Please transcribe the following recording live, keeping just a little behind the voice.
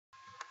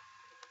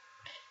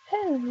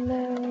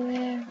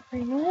Hello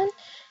everyone,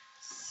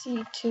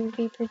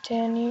 C2V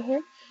Britannia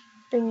here,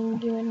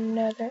 bringing you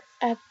another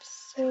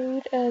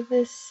episode of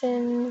The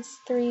Sims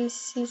 3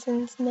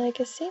 Seasons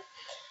Legacy,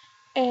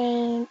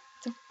 and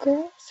the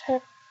girls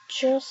have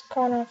just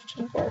gone off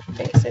to work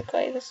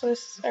basically. This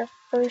was our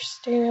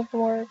first day of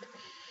work,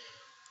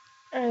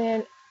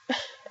 and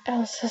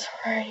Elsa's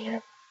already in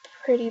a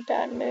pretty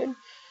bad mood.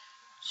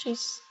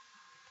 She's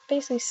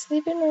basically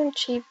sleeping on a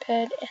cheap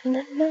bed, and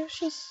then now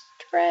she's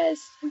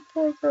stressed, and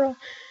poor girl.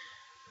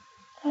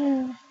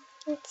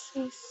 Let's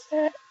see,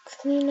 set,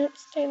 clean up,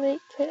 stay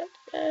late, clean up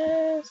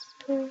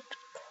the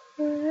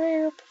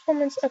career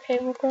performance. Okay,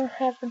 we're gonna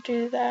have her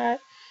do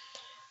that.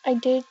 I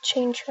did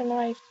change her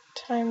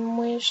lifetime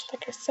wish,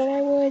 like I said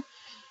I would,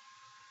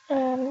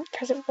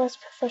 because it was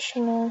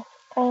professional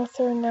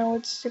author, now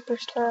it's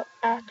superstar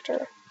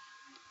actor.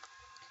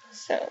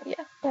 So,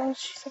 yeah, well,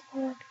 she's at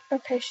work.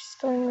 Okay, she's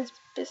going with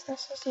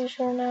business as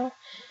usual now.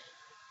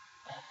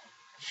 I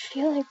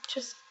feel like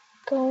just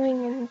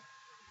going and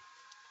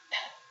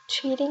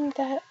cheating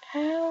that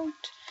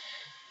out.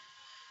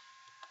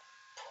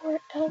 Poor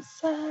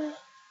Elsa.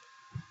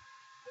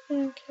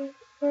 Okay,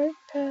 right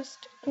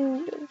past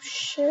new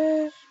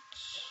shift.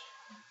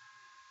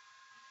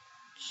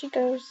 She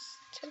goes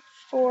to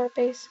 4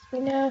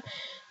 basically now.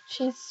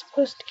 She's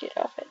supposed to get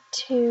off at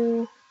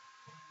 2.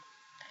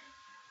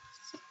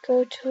 So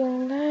go to a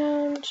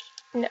lounge.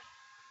 No.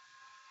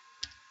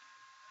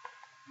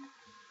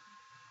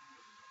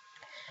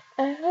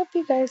 I hope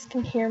you guys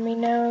can hear me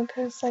now,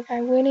 because like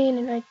I went in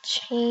and I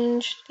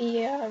changed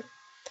the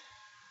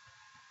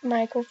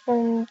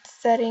microphone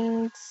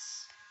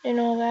settings and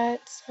all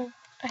that, so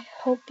I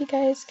hope you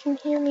guys can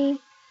hear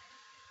me.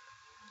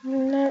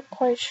 I'm not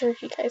quite sure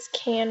if you guys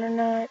can or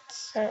not,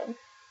 so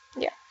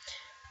yeah.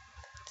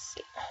 Let's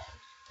see.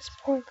 This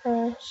poor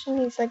girl, she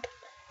needs like,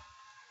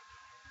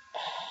 oh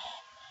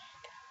my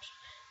gosh.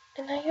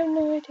 And I have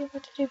no idea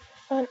what to do for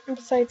fun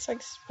besides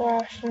like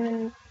splashing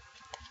and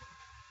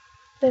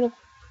little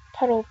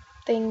puddle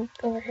thing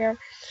over here.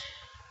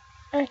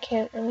 I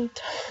can't really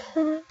talk.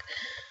 Let's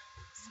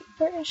see,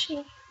 where is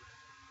she?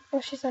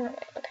 Oh, she's on her way.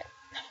 Okay.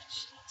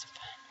 She needs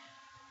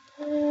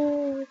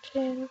fun.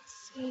 Okay,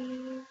 let's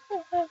see.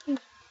 I'll have you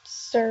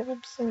serve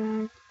up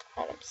some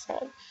autumn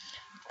salad.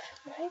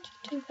 Why'd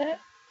you do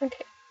that?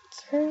 Okay,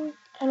 serve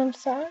autumn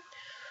salad.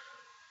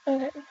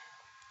 Okay.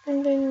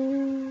 And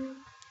then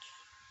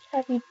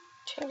have you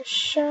take a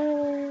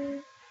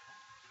shower.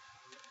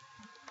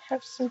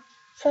 Have some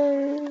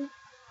fun.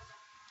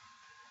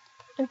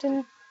 And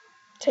then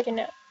take a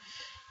nap.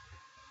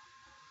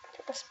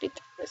 Okay, I'll speed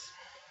through this.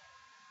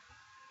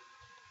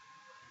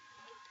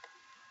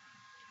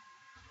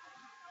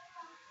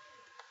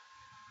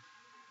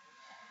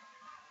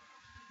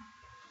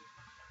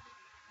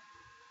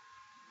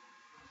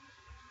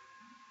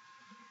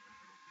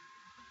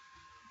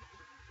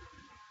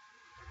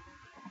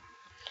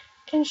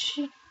 And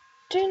she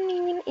didn't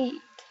even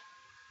eat.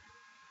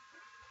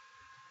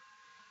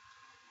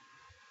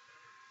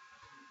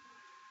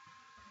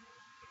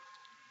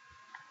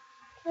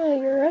 Well,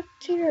 you're up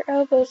to your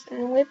elbows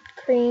in whipped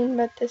cream,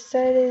 but the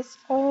set is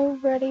all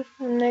ready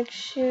for the next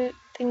shoot.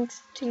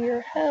 Thanks to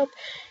your help,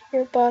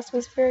 your boss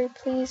was very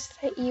pleased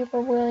that you were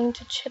willing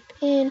to chip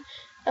in.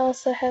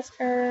 Elsa has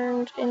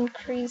earned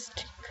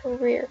increased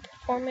career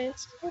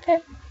performance. Okay.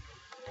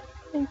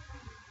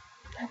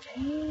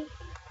 Okay.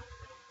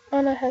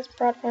 Anna has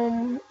brought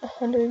home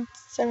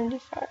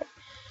 175.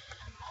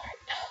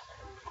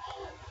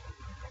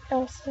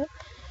 Elsa.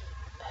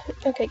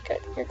 Okay, good.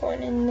 You're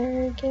going in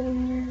there,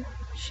 getting your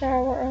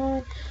shower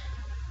on.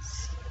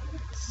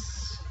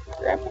 Let's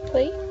grab a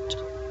plate.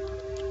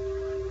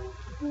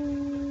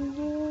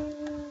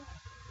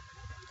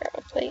 Grab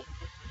a plate.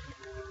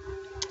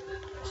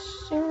 As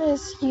soon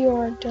as you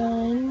are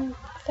done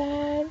with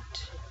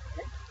that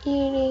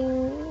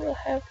eating, we'll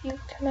have you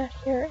come out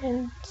here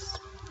and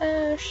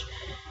splash,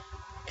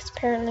 because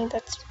apparently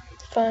that's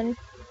fun.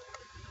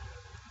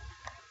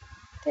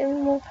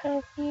 Then we'll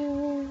have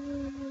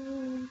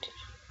you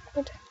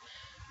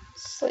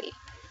sleep.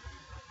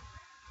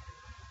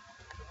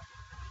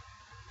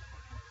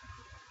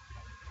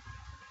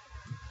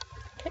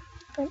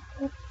 Okay,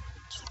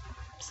 just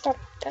stop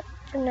that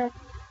for now.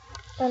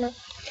 Oh no.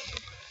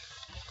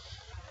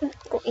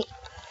 Go eat.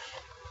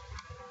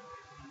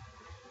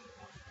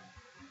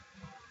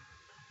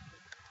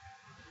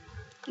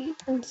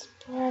 Eat and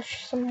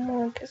splash some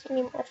more because we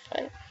need more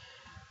fun.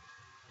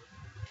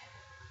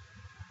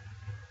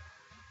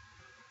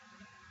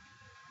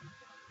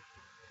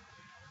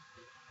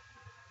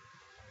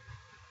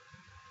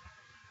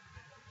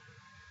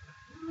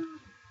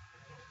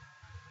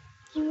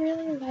 You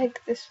really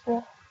like this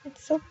wall.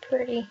 It's so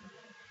pretty.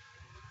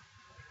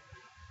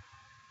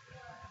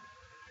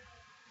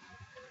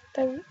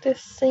 The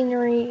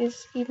scenery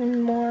is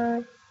even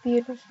more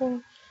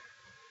beautiful,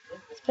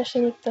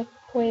 especially with the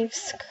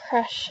waves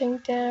crashing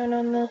down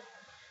on the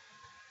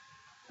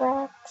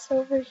rocks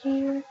over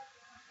here.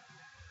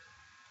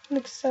 It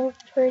looks so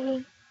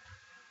pretty.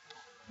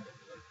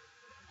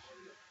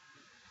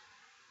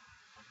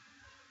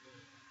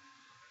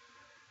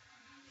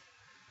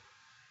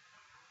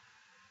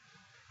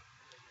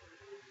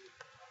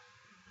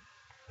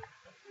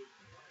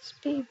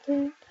 speed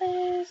through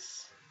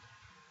this.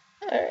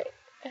 Alright,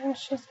 now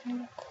she's gonna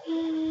go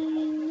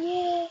clean.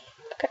 Yay!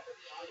 Okay.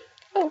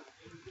 Oh,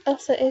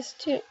 Elsa is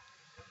too.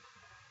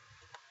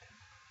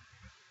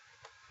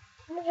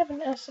 What do we have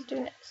an Elsa do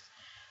next?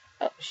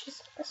 Oh,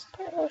 she's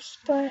gonna go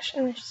splash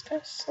and then she's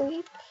gonna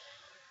sleep.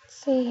 Let's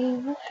see,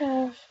 we'll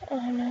have,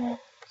 oh no,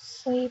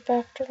 sleep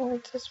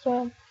afterwards as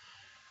well.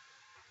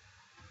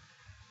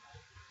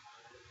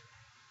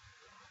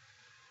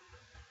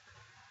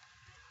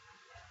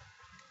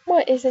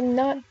 What, is it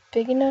not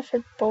big enough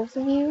for both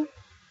of you?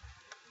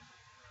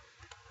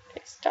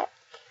 Okay, stop.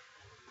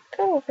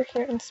 Go over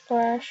here and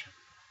splash.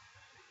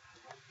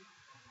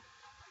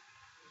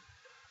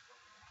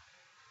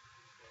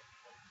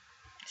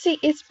 See,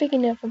 it's big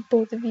enough for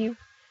both of you.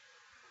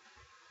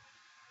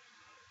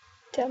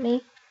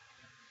 Dummy.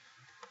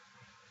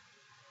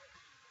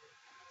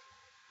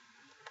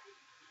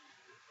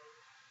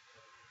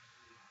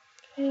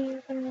 Okay,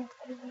 you're gonna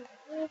play with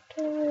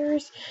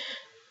leftovers.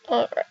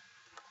 Alright.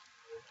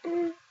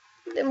 Then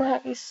we'll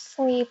have you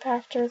sleep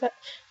after that.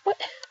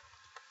 What?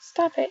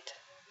 Stop it.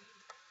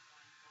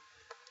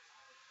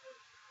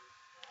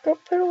 Go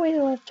put away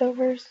the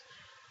leftovers.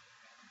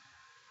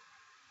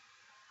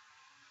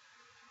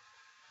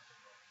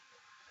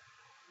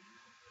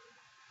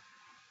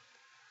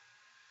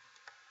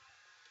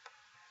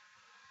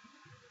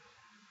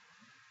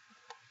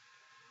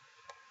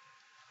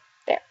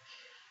 There.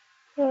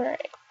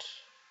 Alright.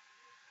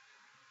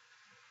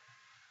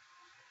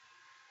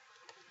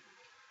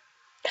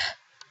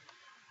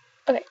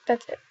 Okay,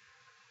 that's it.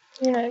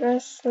 You're not gonna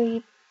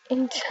sleep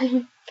until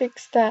you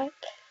fix that.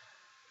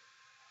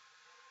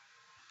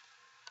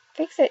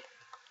 Fix it.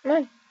 Come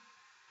on.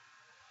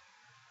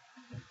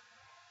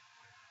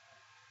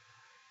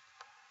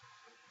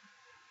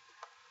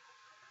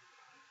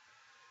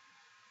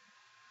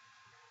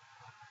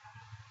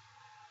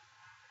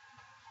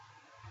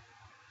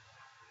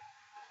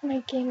 My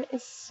game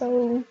is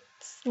so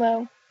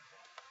slow.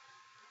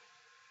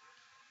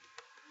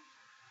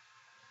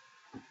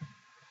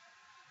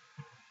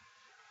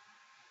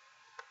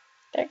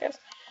 There it goes.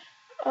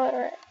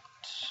 Alright.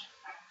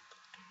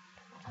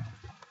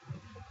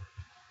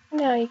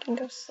 Now you can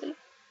go sleep.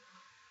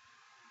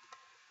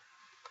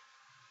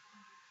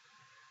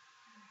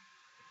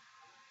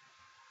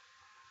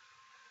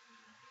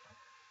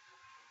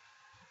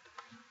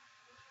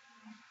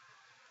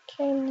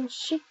 Okay, and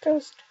she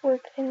goes to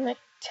work in like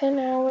 10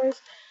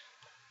 hours.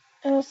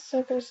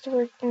 Elsa goes to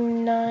work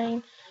in 9.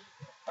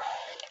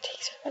 It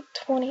takes her like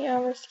 20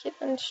 hours to get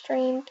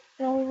unstrained,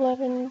 and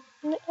 11.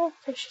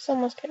 Okay, she's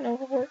almost getting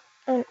overworked.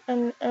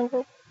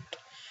 Overworked.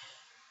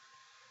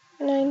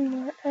 9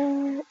 more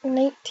hours.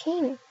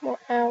 19 more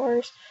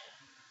hours.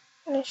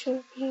 And I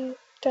should be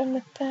done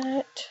with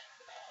that.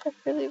 I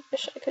really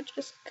wish I could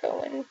just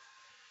go and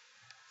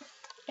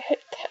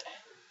hit that.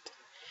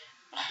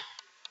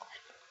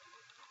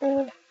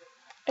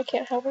 I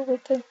can't help her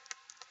with the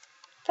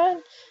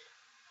fun.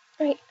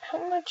 Wait,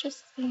 how much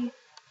is the...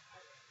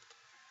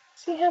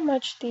 See how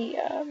much the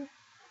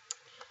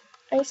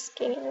ice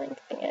skating rink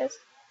thing is.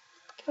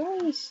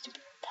 Can we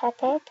stupid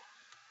pop up?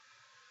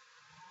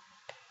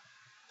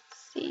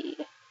 Let's see.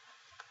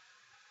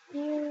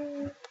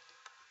 Yeah.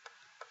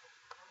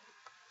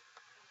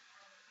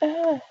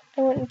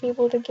 I wouldn't be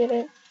able to get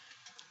it.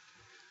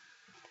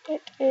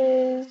 It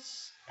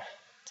is...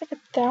 It's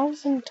like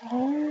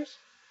 $1,000.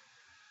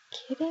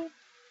 Kidding?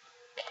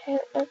 Okay,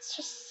 let's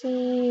just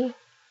see.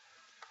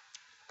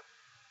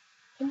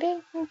 Maybe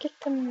I can get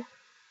them.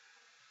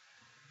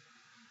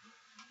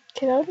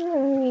 Okay, that would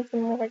only leave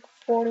them more like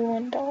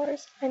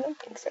 $41. I don't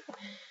think so.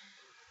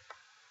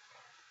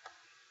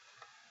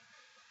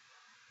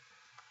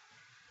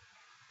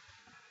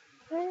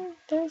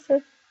 There's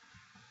a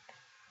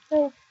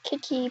little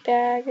kicky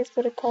bag, is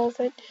what it calls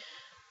it.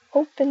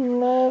 Open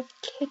Love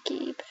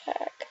Kicky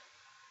bag.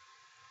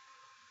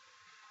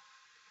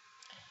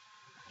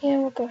 Yeah,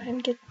 we'll go ahead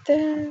and get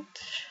that.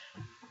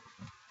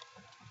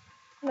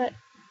 Let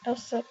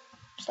Elsa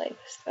play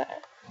with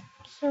that.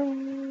 So,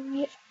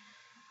 yeah.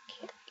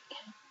 Okay.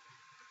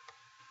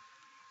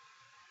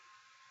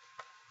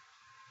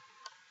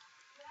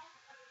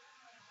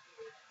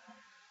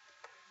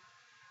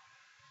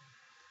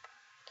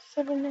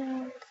 7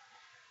 hours.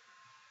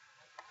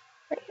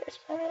 Right here's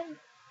one.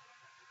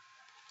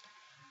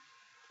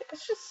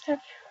 Let's just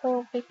have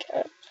her wake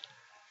up.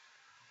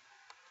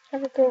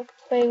 Have her go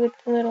play with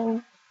the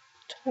little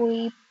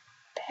toy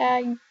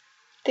bag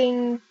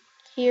thing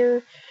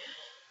here.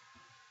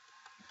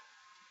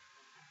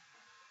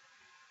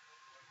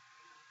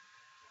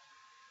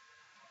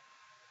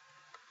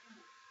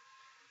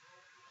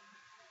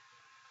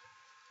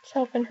 It's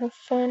helping her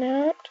fun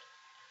out.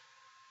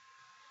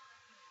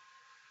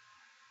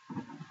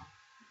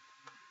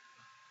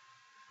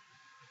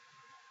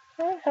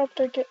 I helped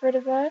her get rid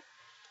of that.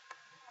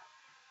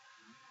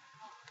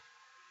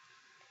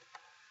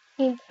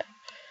 Need that.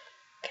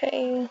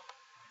 Okay,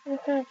 we'll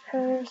have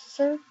her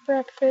serve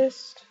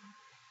breakfast.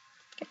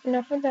 Get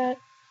enough of that.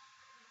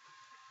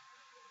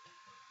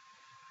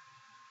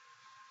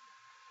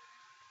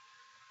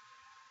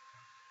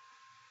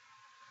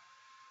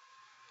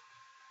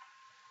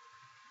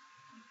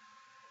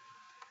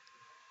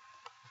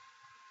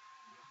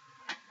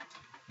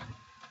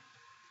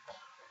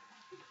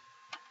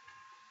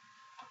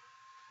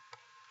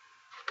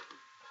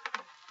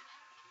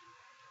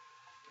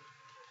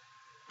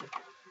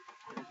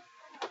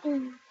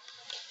 Alright,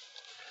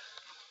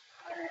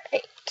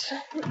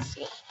 let's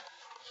see.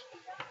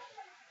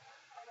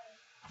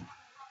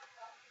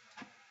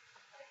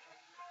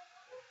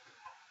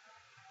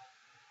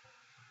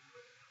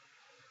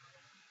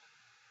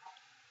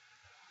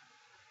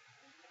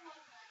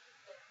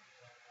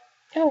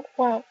 Oh,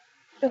 wow.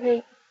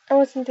 Okay, I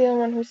wasn't the only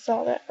one who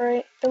saw that,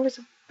 right? There was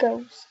a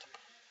ghost.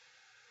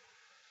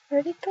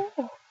 Where'd it go?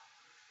 Oh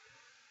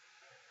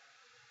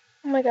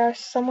my gosh,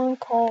 someone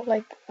called,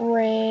 like,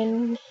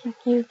 Rin and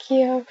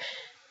Yukio.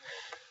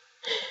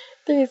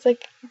 There's,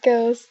 like,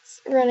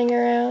 ghosts running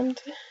around.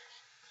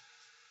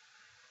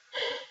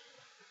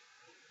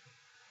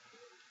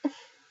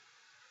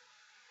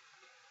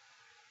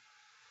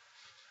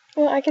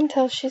 Well, I can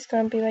tell she's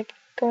gonna be, like,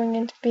 going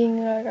into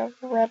being, like, a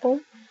rebel.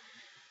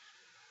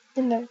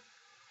 In the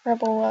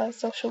rebel,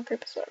 social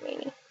group is what I'm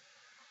meaning.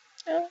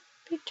 I'll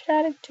be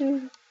chatted to.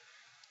 Don't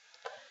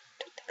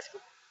think so.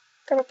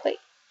 Grab a plate.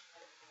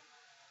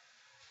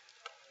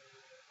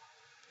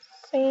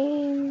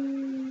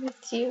 Same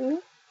with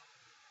you.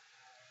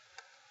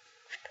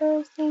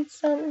 Girls need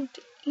something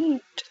to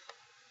eat.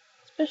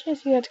 Especially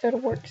if you have to go to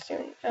work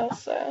soon,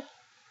 Elsa.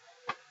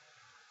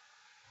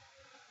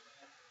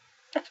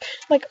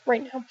 Like,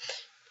 right now.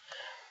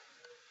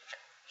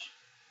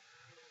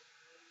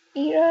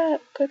 Eat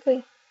up,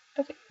 quickly.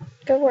 Okay,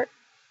 go work.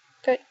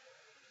 Good.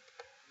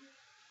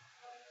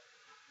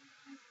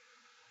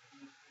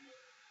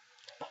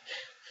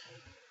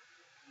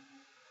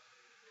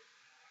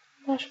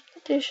 Wash up the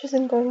dishes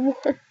and go to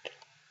work.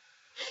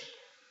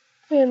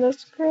 Man,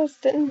 those girls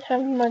didn't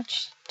have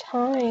much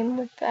time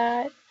with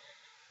that.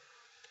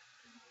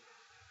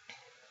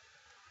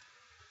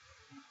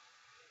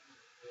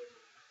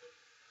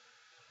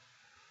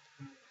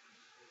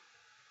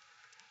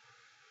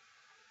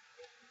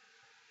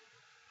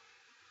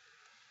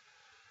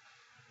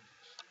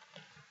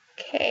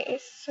 Okay,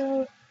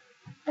 so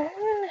I'm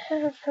gonna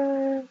have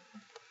her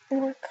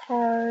work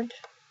hard.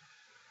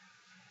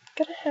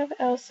 Gonna have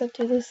Elsa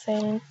do the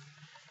same.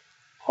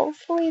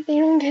 Hopefully they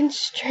don't get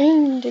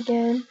strained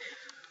again.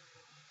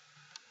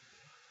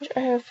 Which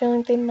I have a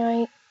feeling they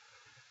might.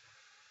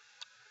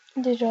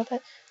 Did all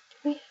that.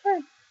 Do we have our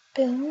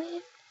bill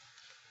in?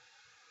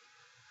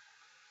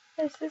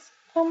 What is this?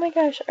 Oh my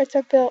gosh, it's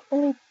our bill.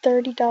 Only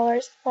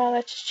 $30. Wow,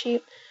 that's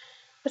cheap.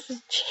 This is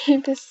the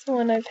cheapest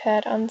one I've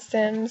had on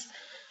Sims.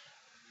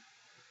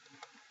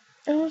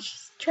 Oh,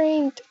 she's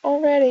trained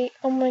already.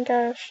 Oh my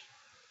gosh.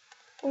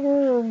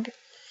 Ugh.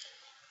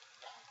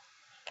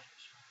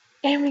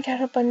 And we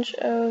got a bunch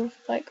of,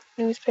 like,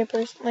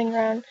 newspapers laying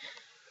around.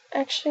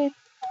 Actually,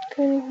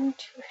 going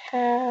to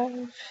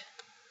have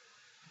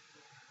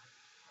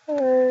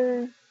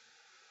her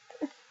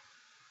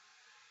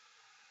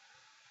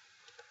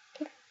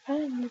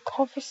find the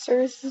coffee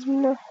services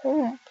in her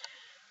home.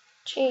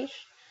 Jeez.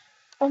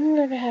 I'm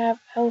gonna have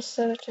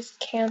Elsa just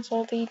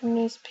cancel the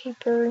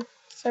newspaper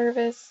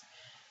service.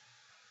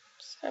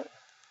 So,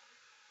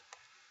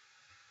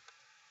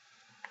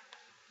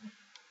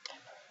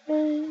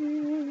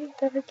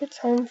 whoever gets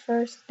home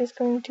first is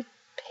going to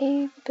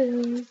pay the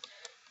bills.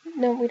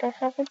 No, we don't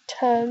have a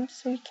tub,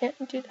 so we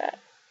can't do that.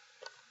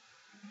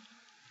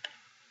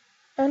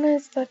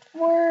 Anna's left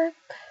work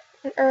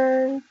and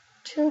earned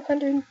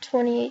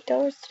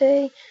 $228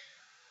 today.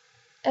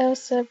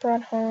 Elsa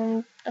brought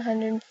home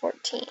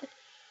 $114.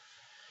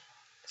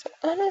 So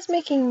Anna's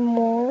making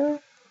more,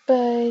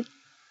 but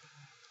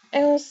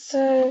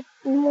Elsa,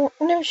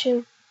 whenever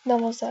she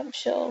levels up,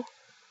 she'll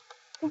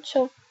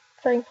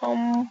bring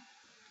home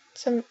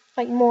some,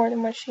 like, more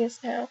than what she is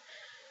now.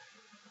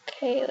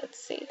 Okay, let's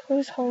see,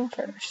 who's home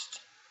first?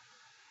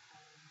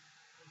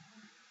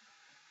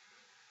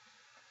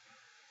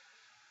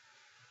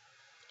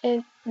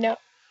 And no,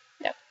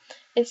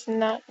 it's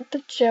not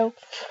the joke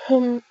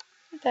from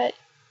that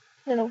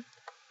little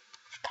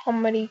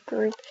comedy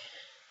group.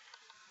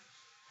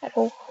 That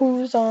whole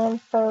who's on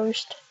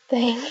first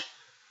thing.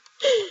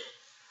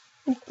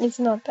 It's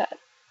not that.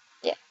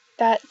 Yeah,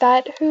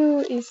 that who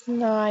is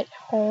not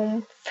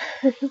home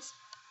first.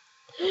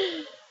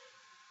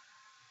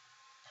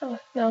 Oh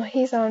no,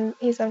 he's on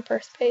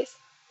first base.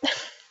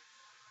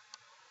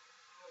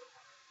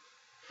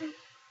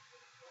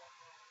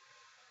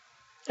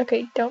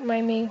 Okay, don't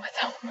mind me with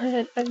all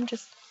that. I'm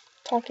just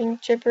talking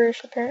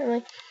gibberish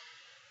apparently.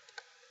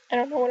 I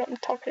don't know what I'm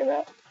talking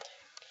about.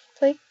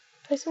 Play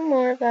some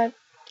more of that.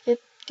 Get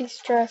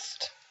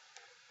de-stressed.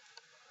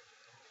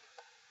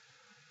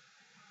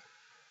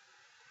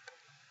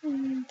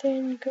 And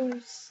then go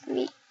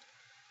sleep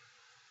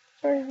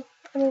for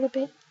a little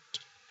bit.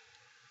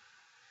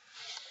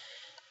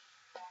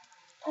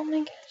 Oh my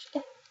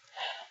gosh.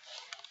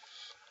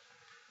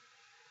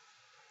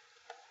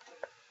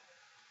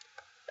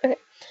 Okay.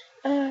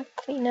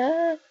 Clean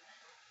up.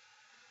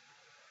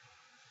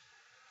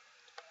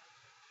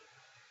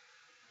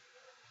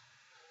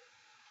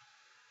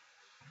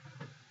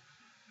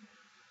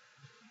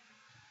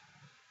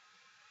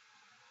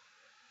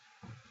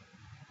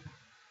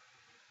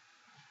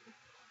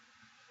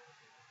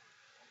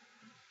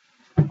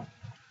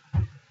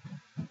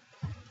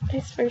 I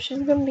swear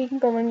she's gonna be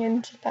going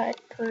into that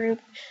group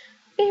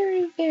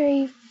very,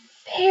 very,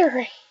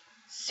 very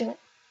soon.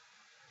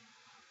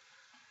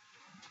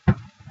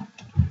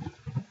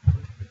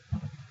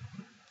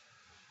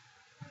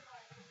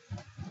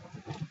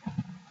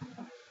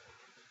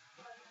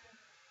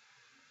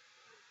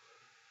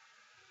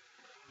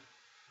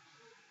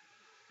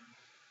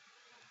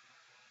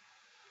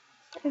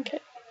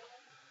 Okay.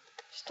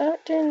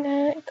 Stop doing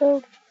that.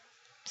 Go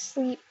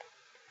sleep.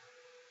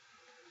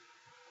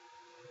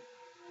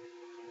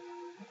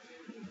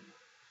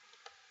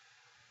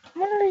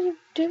 What are you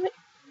doing?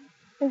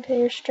 Okay,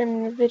 you're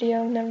streaming a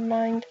video. Never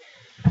mind.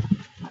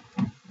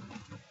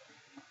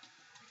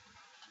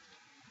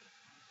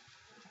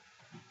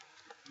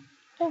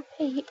 Oh,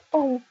 hey.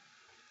 Oh,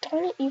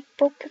 darn it. You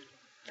broke your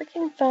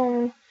freaking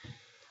phone.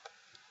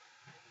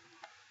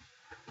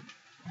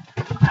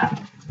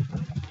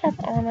 Have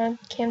Anna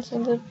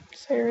cancel the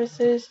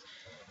services.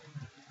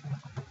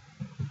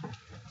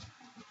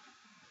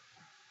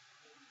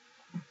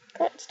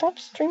 God, stop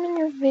streaming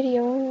your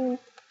video and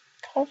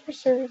call for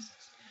services.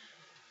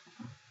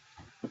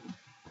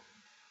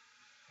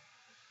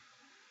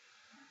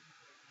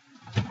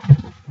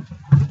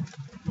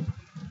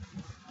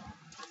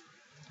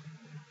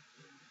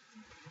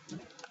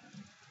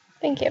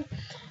 Thank you.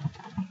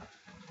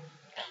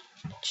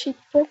 She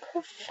broke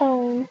her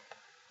phone.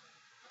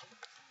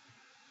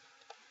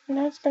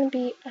 Now it's gonna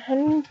be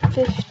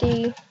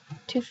 $150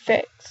 to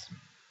fix.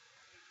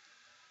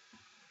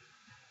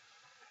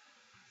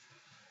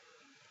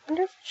 I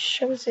wonder if it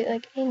shows it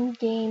like in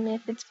game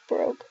if it's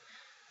broke.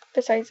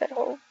 Besides that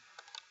whole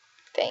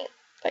thing.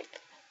 Like,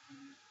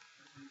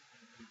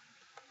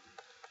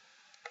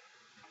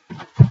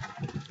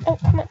 oh,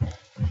 come on.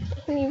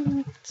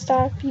 You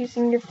stop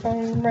using your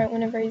phone right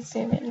whenever I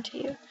zoom into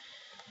you.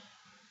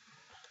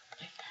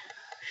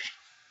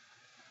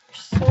 You're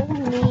so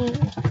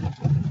mean.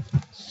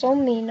 So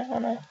mean,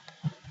 Anna.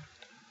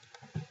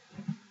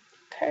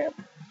 Okay.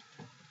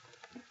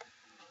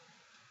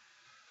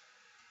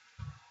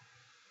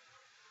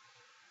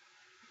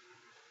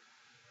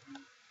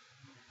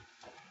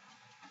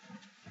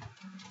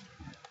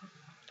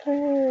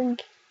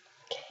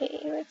 Okay,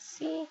 let's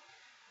see.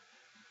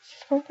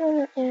 She's working on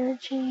her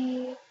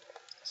energy.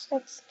 So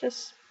let's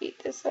just speed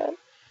this up.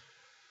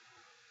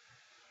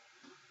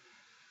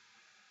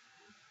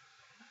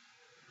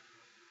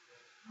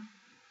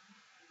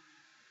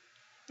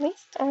 At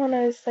least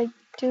Anna is like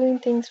doing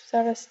things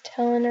without us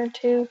telling her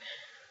to.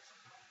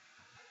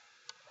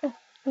 Oh,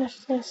 I'm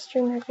just gonna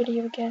stream her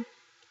video again.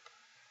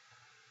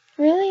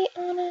 Really,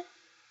 Anna?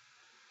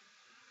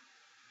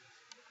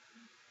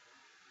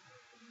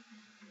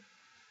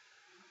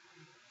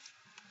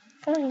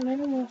 Fine, I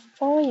don't want to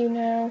follow you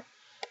now.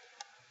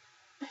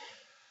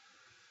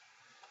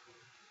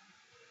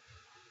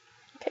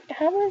 Okay,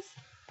 how is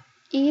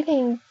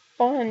eating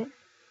fun?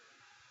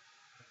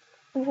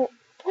 What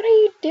are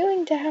you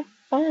doing to have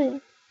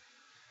fun?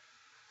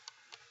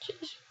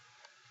 Jeez.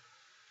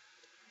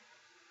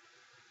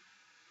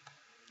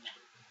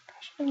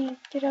 Gosh, I need to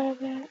get out of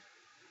that.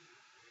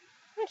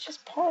 Let's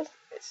just pause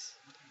this.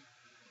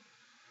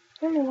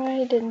 I don't know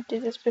why I didn't do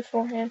this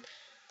beforehand.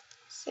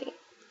 Let's see.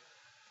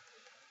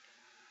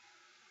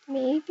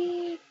 Maybe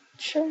it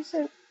shows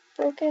it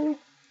broken.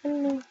 I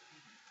don't know.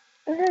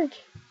 Urgh.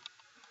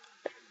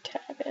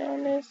 Tab in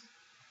on this.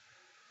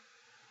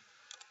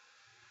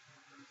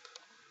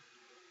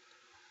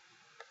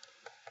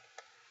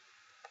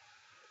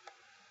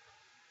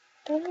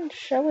 Doesn't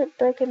show it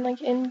broken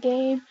like in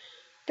game.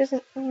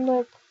 Doesn't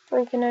look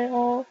broken at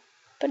all.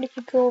 But if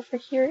you go over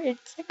here,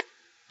 it's like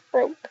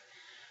broke.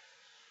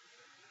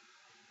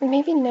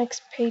 Maybe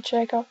next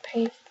paycheck I'll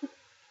pay for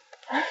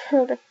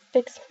her to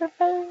fix her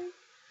phone.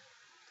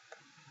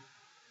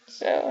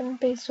 So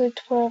basically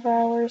 12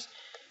 hours.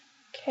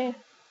 Okay.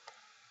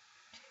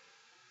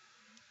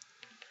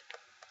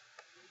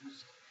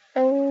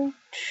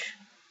 Ouch.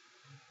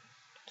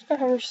 Let's go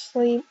have her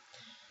sleep.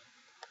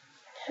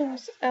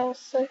 How's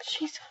Elsa?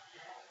 She's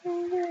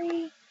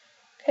hungry.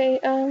 Okay,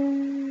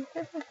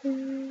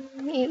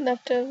 eat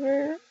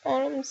leftover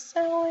autumn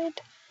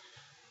salad.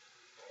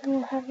 And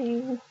we'll have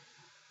you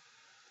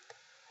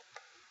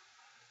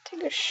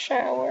take a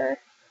shower.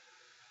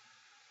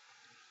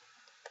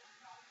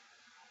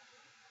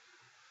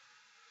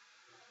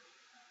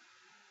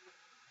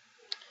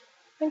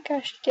 Oh my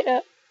gosh, get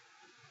up.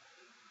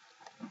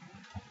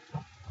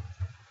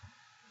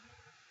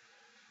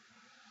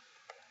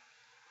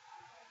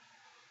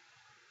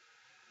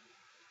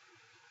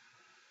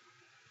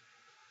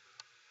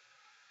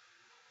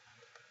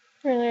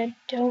 Really, I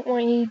don't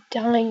want you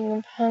dying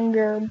of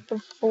hunger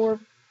before,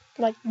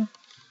 like,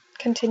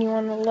 continue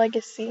on the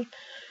legacy.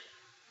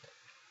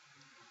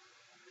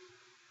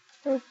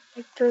 Oh,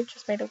 my throat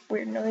just made a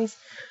weird noise.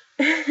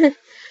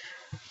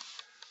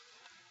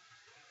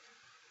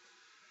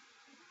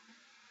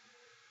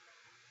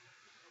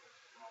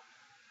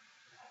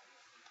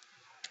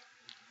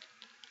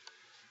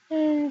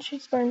 And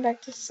she's going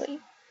back to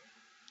sleep.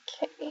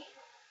 Okay.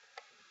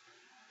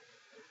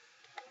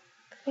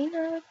 Clean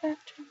out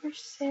after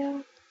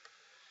yourself.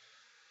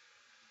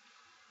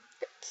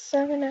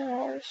 7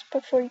 hours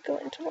before you go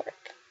into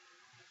work.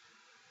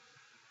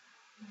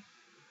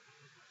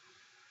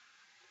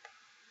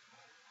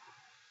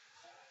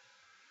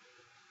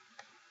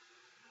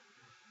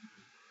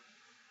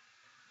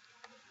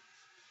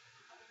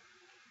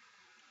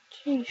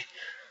 Jeez.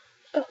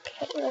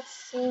 Okay, let's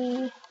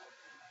see.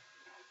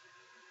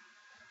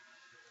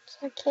 So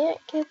I can't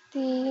get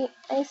the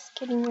ice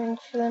skating rink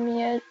for them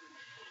yet.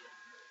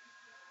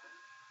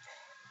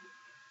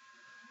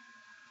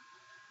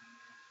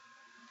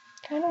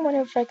 Kind of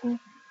wonder if I can.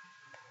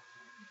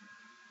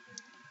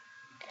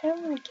 Kind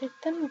of want to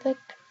get them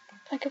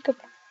like a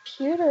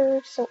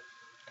computer so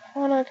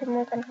Hana can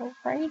work on her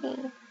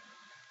writing.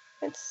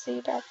 Let's see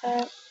about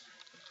that.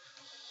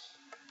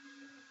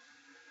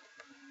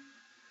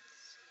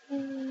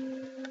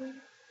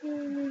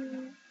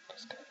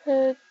 Just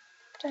go to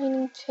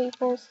dining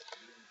tables.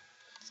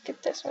 Let's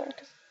get this one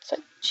because it's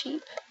like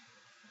cheap.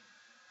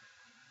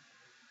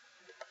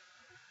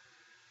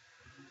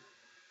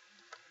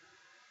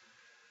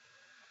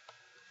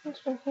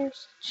 This one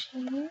here's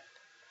cheap.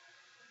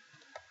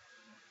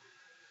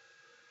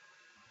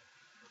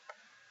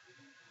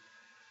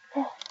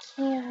 Oh, I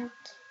can't.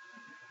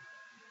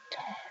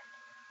 Darn.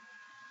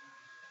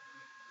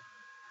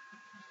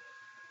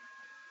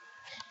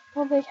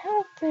 Well, they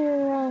have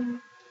their,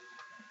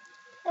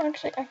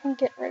 actually, I can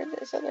get rid of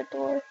this other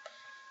door.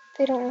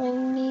 They don't really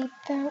need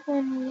that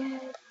one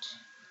yet.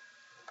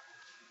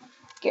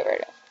 Get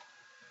rid of.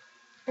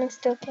 I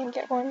still can't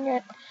get one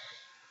yet.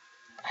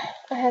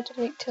 I had to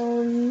wait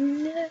till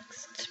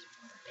next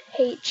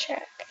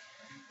paycheck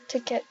to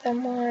get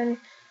them one.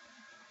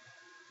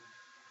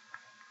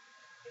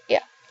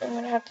 Yeah, I'm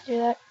gonna have to do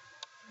that.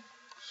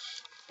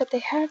 But they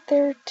have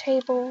their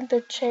table,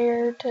 their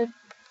chair to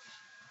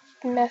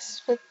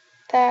mess with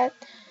that.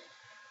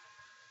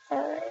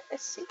 Alright,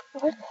 let's see.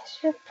 What is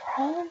your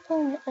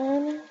problem,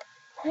 Anna?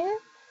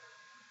 What?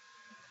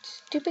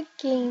 Stupid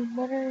game.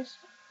 Where's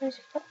your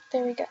problem?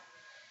 There we go.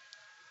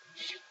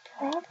 What's your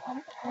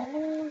problem,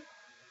 Anna?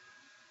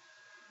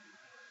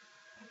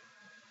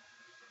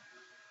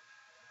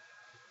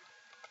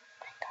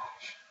 My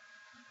gosh.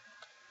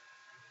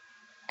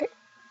 Okay.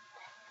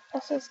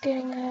 Elsa's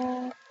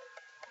getting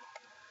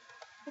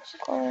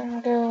she's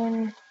going to go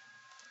and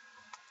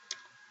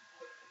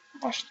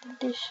wash the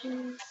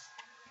dishes.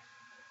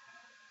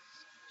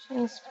 She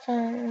needs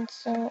fun,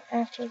 so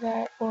after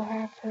that we'll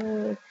have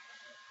her,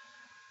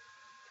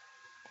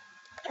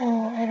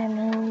 oh, I don't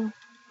know,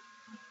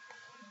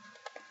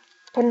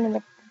 put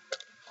another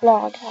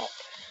vlog out.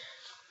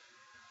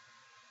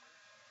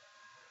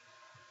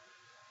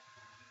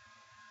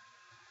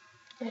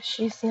 Yeah,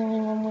 she's the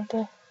only one with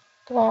the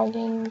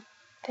vlogging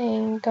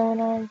thing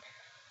going on.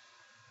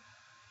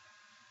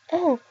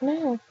 Oh,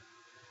 no.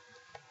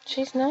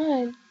 She's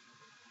not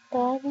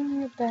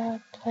blogging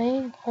about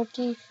playing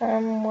hooky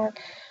from work.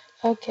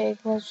 Okay,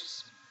 let's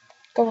just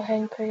go ahead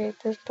and create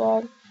this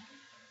blog.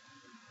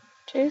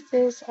 Truth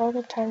is, all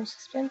the time we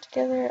spent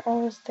together, I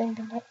was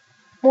thinking about...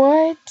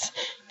 What?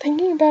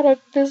 Thinking about a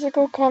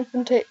physical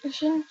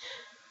confrontation?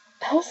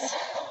 Elsa?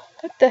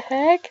 What the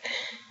heck?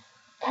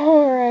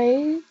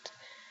 Alright.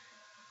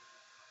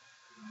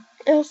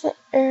 Elsa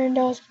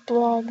Arundel's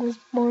blog was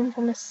born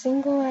from a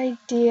single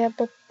idea,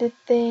 but big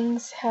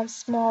things have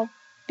small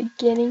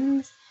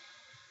beginnings.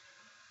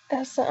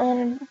 Elsa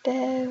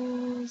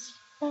Arundel's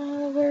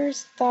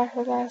followers thought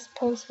her last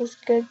post was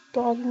good,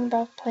 blogging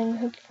about playing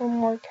hooky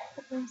from work.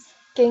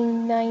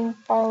 Gained 9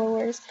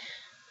 followers.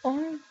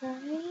 Alright,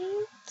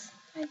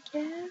 I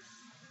guess.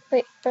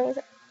 Wait, what was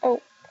it? Oh,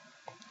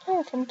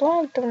 from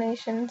blog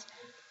donations.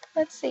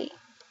 Let's see.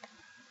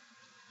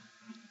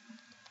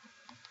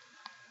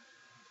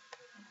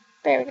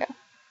 There we go.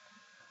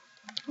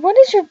 What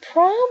is your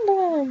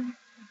problem?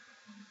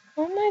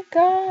 Oh my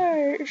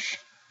gosh.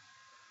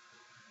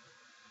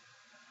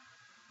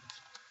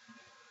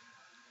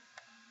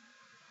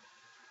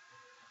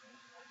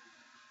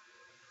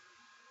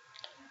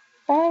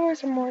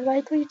 Followers are more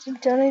likely to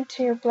donate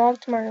to your blog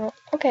tomorrow.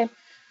 Okay,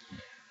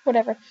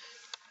 whatever.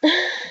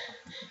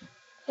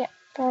 Yeah,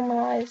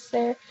 formalize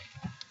there.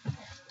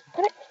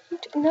 What?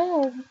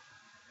 No.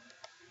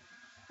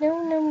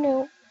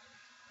 No.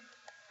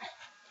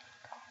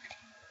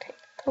 Okay,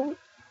 go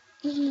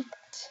eat.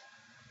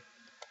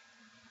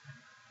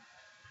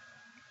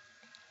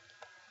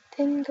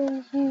 Then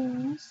go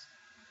use.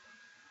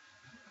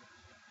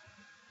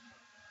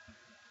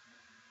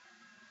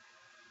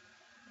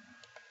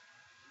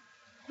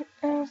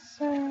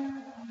 Also,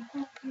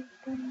 happy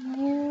for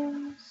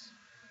use.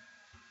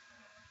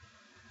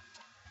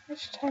 How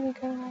much time you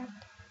got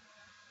left?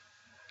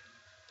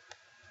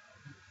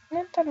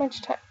 Not that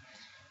much time.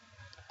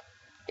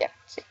 Yeah,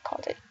 see,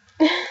 called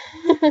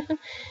it.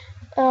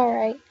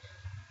 Alright.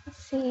 Let's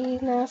see,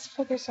 now let's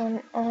focus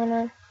on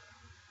Anna.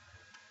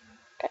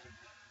 Okay,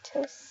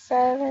 till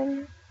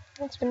 7.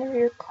 That's whenever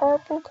your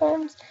carpool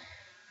comes.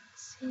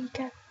 Let's see, you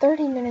got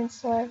 30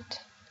 minutes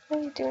left. What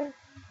are you doing?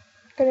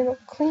 Gonna go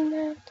clean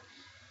that?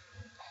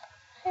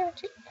 Why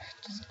don't you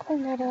just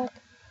clean that up?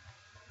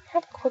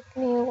 Have a quick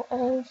meal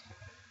of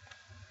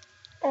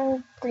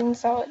or green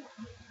salad.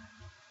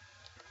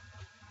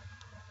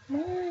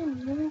 Come on,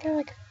 you only got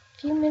like a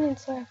few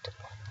minutes left. Oh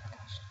my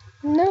gosh.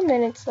 No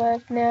minutes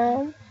left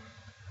now.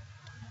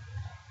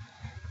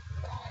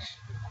 Gosh.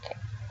 Okay.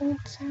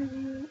 Let's have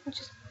you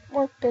just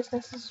work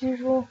business as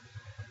usual.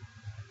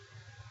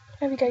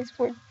 Have you guys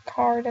worked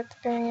hard at the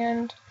very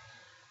end?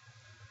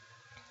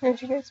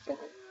 Have you guys been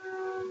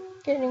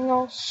getting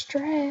all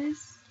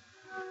stressed?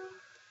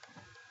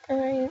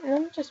 Alright,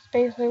 I'm just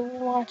basically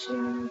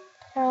watching the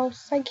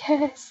house, I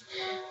guess.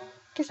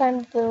 Because I'm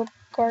the little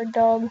guard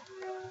dog.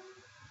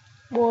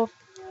 Wolf.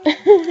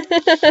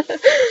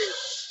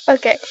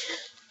 Okay.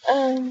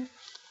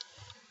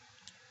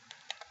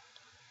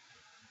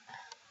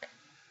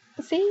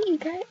 See,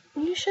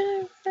 you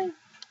should have like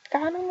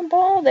got on the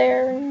ball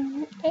there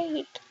and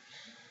ate.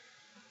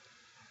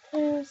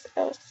 Where's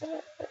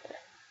Elsa?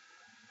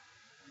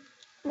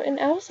 And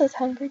Elsa's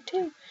hungry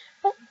too.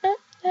 Oh no,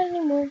 not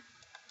anymore.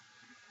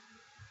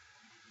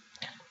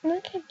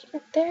 Look at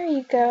you. There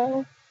you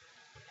go.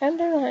 Have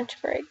their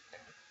lunch break.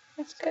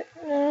 That's good.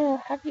 No, I'll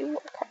have you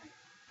work hard.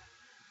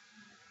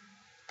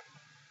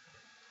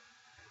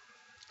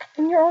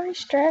 And you're already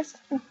stressed.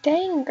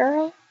 Dang,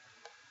 girl.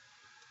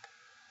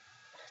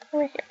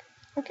 Right here.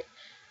 Okay.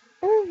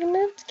 Ooh, your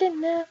move's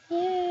getting up.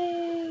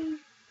 Yay.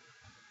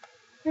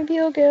 Maybe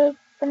you'll get a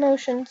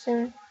promotion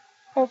soon.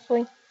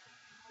 Hopefully.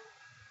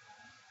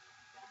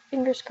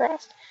 Fingers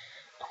crossed.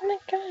 Oh my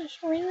gosh,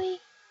 really?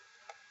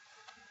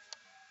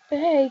 But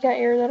hey, you got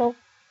your little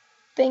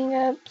thing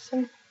up,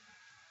 so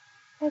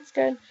that's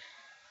good.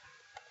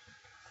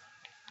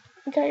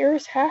 You got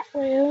yours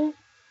halfway up.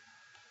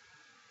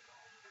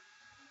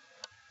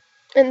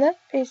 And that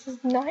base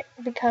is not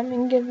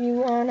becoming give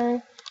you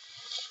Anna.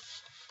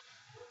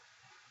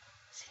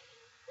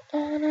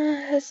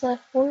 Anna has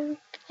left work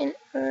and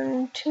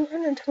earned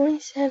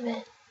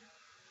 227.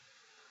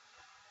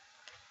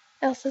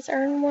 Elsa's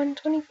earned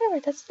 124.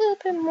 That's a little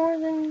bit more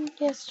than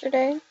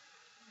yesterday.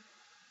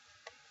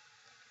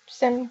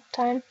 Same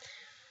time.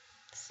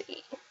 Let's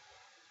see.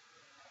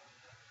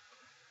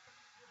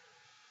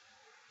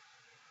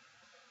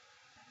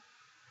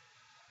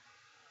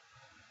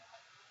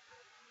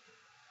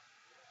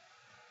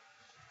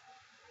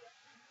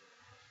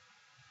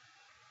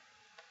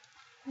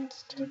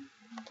 Let's do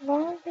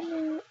blog a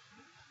new.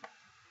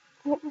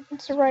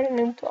 Let's write a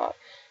new blog.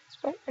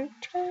 That's what I'm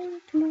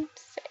trying to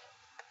say.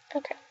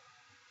 Okay.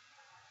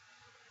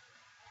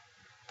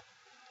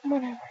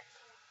 Whatever.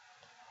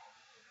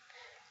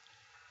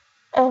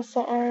 Elsa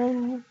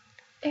on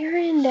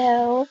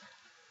Arendelle.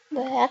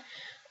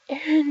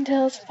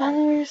 Arendelle's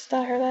followers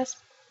thought her last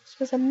post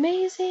was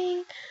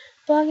amazing.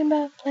 Blogging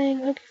about playing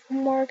hooky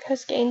from work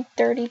has gained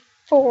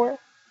 34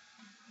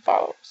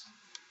 followers.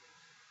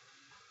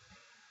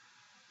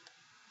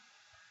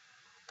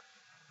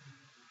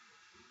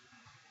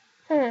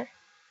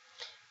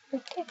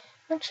 Okay,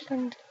 I'm actually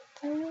gonna do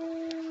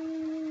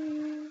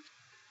that.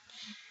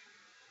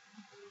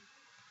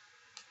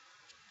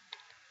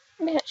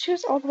 Man, she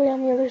was all the way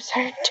on the other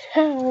side of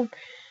town.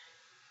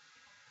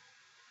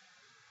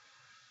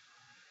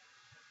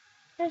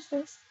 There's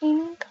this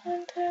eating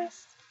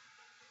contest.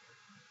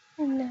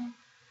 No.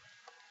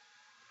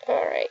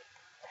 Alright.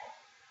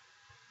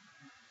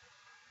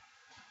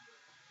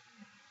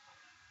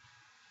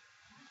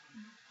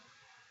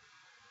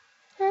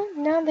 Well,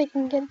 now they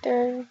can get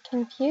their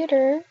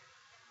computer.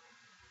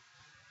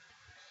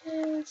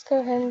 Yeah, let's go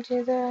ahead and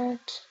do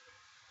that.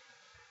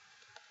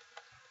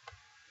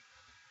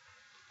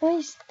 At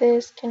least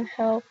this can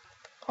help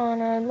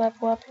Anna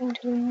level up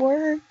into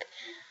work,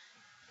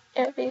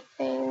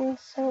 everything.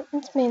 So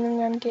it's mainly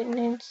what I'm getting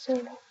into.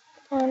 So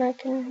Anna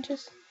can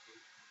just.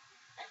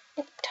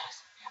 It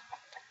doesn't have a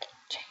freaking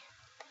chair.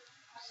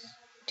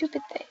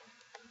 Stupid thing.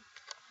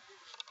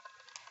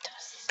 It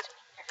does this to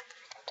me every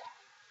freaking time.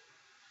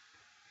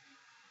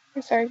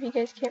 I'm sorry if you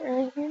guys can't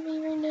really hear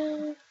me right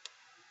now.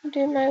 I'm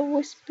doing my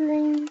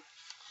whispering.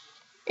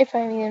 If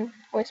I'm even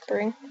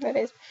whispering, that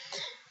is.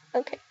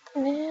 Okay,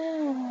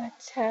 now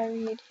let's have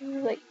you do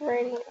like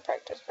writing,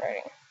 practice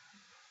writing.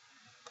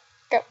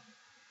 Go.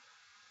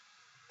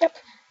 Yep.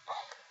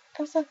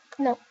 Elsa,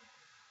 no.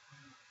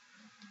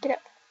 Get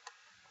up.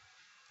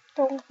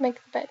 Don't make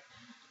the bed.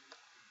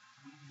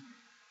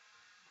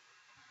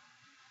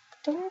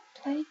 Don't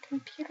play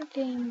computer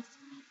games.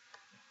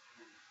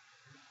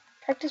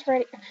 Practice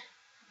writing.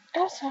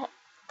 Elsa,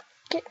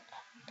 get up.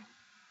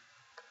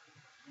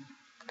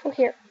 Go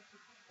here.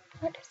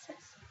 What is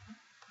this?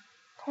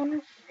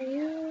 Connor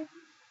Frio?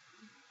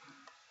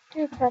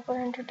 Do a proper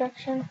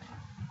introduction.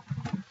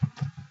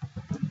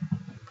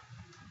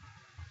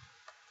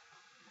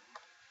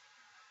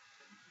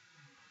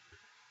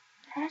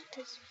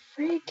 Practice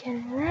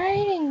freaking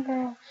writing,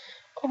 girl.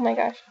 Oh my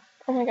gosh.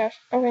 Oh my gosh.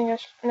 Oh my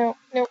gosh. No,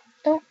 no,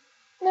 no,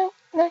 no.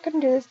 Not gonna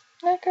do this.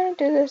 Not gonna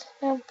do this.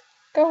 No.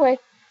 Go away.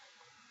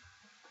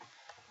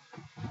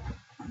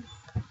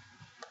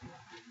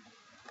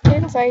 Get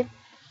inside.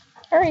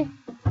 Hurry.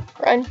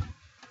 Run.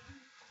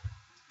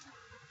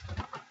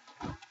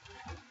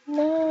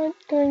 Not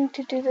going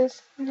to do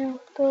this. No.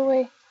 Go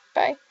away.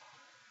 Bye.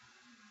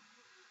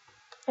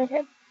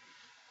 Okay.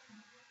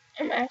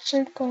 I'm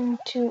actually going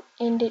to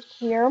end it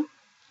here.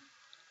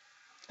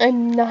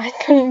 I'm not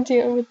going to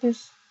deal with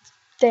this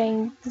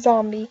dang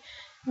zombie.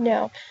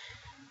 No.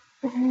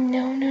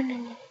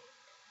 No.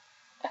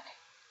 Okay.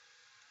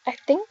 I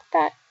think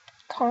that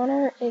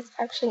Connor is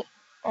actually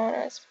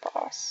Anna's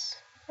boss.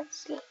 Let's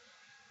see.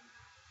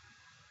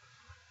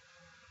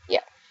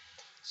 Yeah.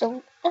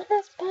 So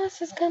Anna's boss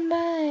has come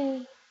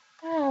by.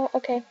 Wow.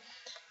 Okay.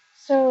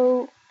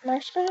 So I'm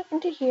actually going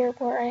into here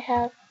where I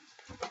have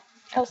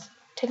Elsa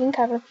taking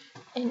cover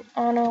and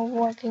Anna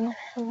working on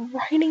her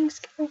writing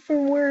skill for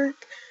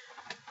work.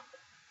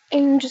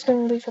 And I'm just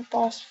gonna leave the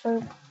boss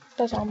for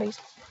the zombies.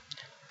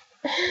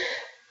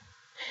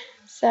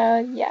 So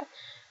yeah.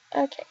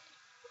 Okay.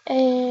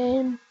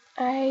 And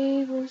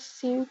I will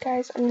see you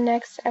guys on the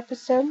next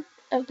episode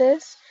of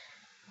this.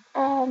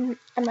 I'm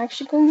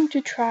actually going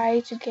to try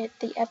to get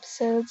the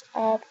episodes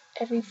up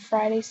every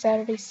Friday,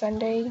 Saturday,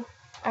 Sunday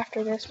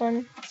after this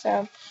one.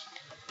 So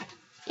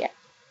yeah,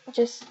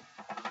 just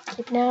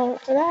keep an eye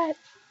out for that.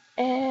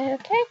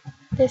 Okay,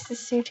 this is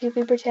Sue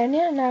TV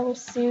Britannia, and I will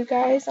see you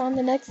guys on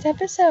the next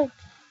episode.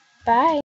 Bye.